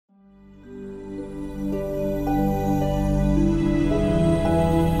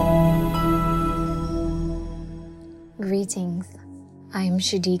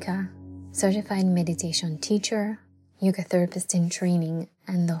Shadika, certified meditation teacher, yoga therapist in training,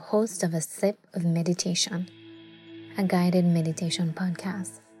 and the host of A Sip of Meditation, a guided meditation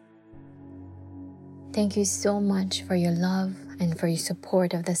podcast. Thank you so much for your love and for your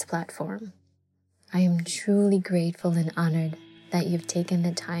support of this platform. I am truly grateful and honored that you've taken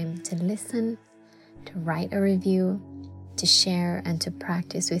the time to listen, to write a review, to share, and to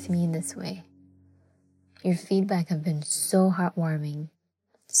practice with me in this way. Your feedback have been so heartwarming,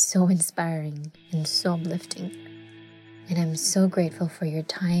 so inspiring, and so uplifting. And I'm so grateful for your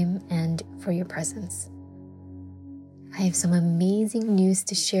time and for your presence. I have some amazing news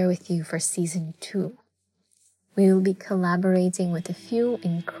to share with you for Season 2. We will be collaborating with a few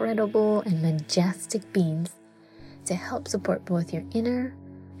incredible and majestic beings to help support both your inner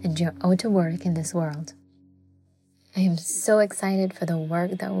and your outer work in this world. I am so excited for the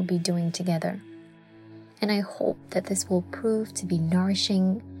work that we'll be doing together, and I hope that this will prove to be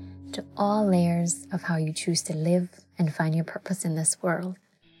nourishing to all layers of how you choose to live and find your purpose in this world.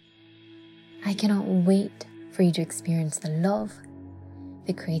 I cannot wait for you to experience the love,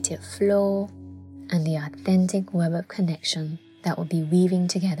 the creative flow, and the authentic web of connection that will be weaving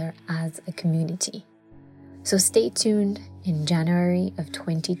together as a community. So stay tuned in January of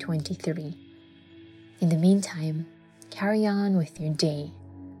 2023. In the meantime, carry on with your day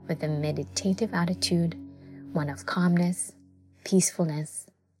with a meditative attitude, one of calmness, peacefulness,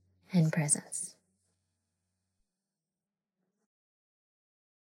 and presence.